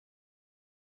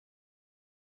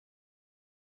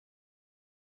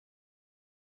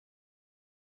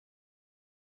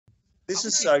This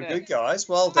is so good, guys.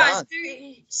 Well done.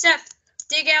 Seth,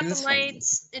 dig out the This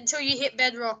lanes until you hit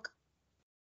bedrock.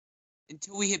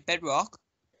 Until we hit bedrock.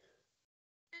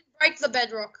 And break the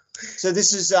bedrock. So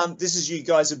this is you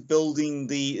guys are building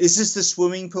the. Is this the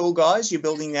swimming pool, guys? You're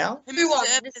building now? New one.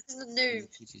 This is the new.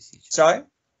 Sorry.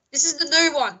 This is the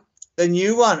new one. The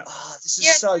new one. Oh, this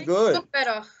is so good. Look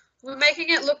better. We're making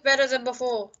it look better than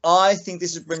before. I think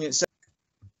this is brilliant. So,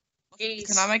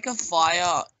 can I make a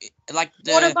fire like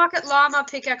the water bucket, llama,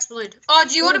 pickaxe, balloon? Oh,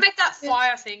 do you want to make that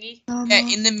fire thingy? yeah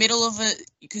in the middle of it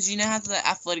because you know how the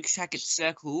athletics track it's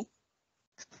circle.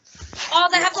 Oh,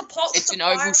 they have the pot. It's an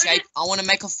oval shape. I want to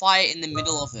make a fire in the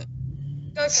middle of it.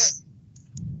 Go for it.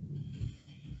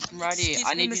 I'm right here.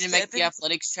 I need you to make the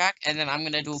athletics track, and then I'm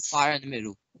gonna do a fire in the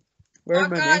middle.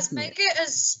 Guys, make it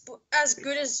as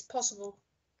good as possible.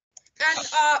 And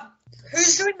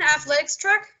who's doing the athletics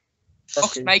track?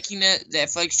 Brock's making the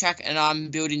athletics track, and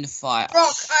I'm building the fire.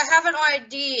 Brock, I have an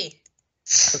idea.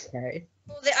 Okay.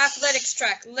 For the athletics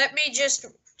track. Let me just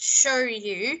show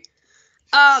you.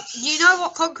 You know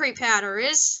what concrete powder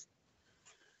is?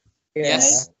 Yeah.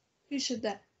 Yes. Who said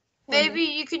that? Maybe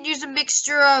you can use a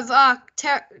mixture of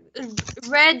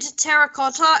red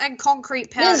terracotta and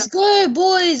concrete powder. Let's go,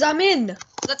 boys. I'm in.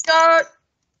 Let's go.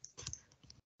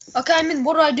 Okay, I'm in.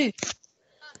 What do I do?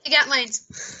 Dig out lanes.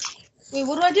 Wait,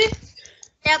 what do I do?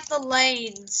 Dig out the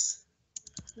lanes.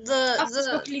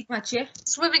 The League match, yeah?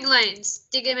 swimming lanes.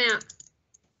 Dig them out.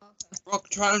 Brock,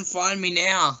 try and find me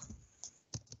now.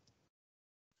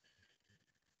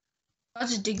 I'll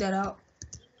just dig that out.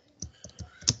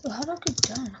 Well, how do I get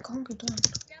down? I can't get down.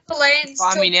 Dig out the lanes.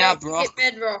 Find me now, till Brock.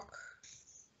 hit bedrock.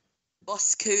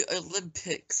 Bosco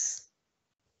Olympics.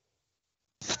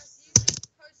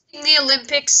 Hosting the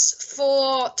Olympics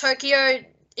for Tokyo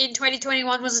in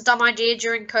 2021 was a dumb idea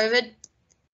during COVID.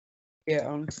 Yeah,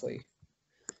 honestly.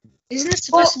 Isn't it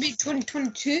supposed to be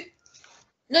 2022?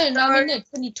 No,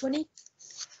 2020.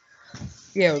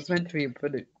 Yeah, it was meant to be,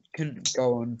 but it couldn't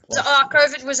go on. So,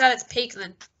 COVID was at its peak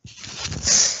then.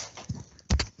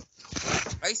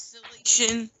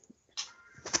 Isolation.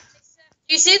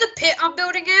 You see the pit I'm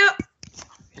building out?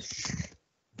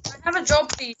 I have a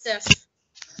job for you, Seth.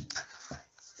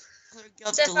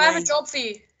 Seth, I have a job for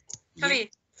you. Come here.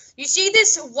 You see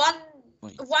this one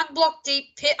block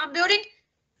deep pit I'm building?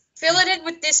 Fill it in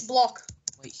with this block.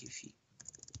 Wait, Yushi.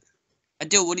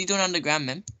 Adil, what are you doing underground,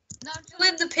 man? No, fill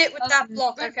in the pit with that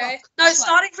block, okay? No,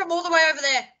 starting from all the way over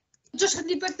there. Just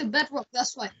need to break the bedrock,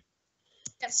 that's why.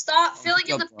 Yeah, start filling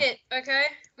in the pit, okay?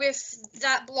 With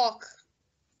that block.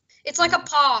 It's like a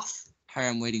path. Harry,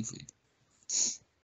 I'm waiting for you.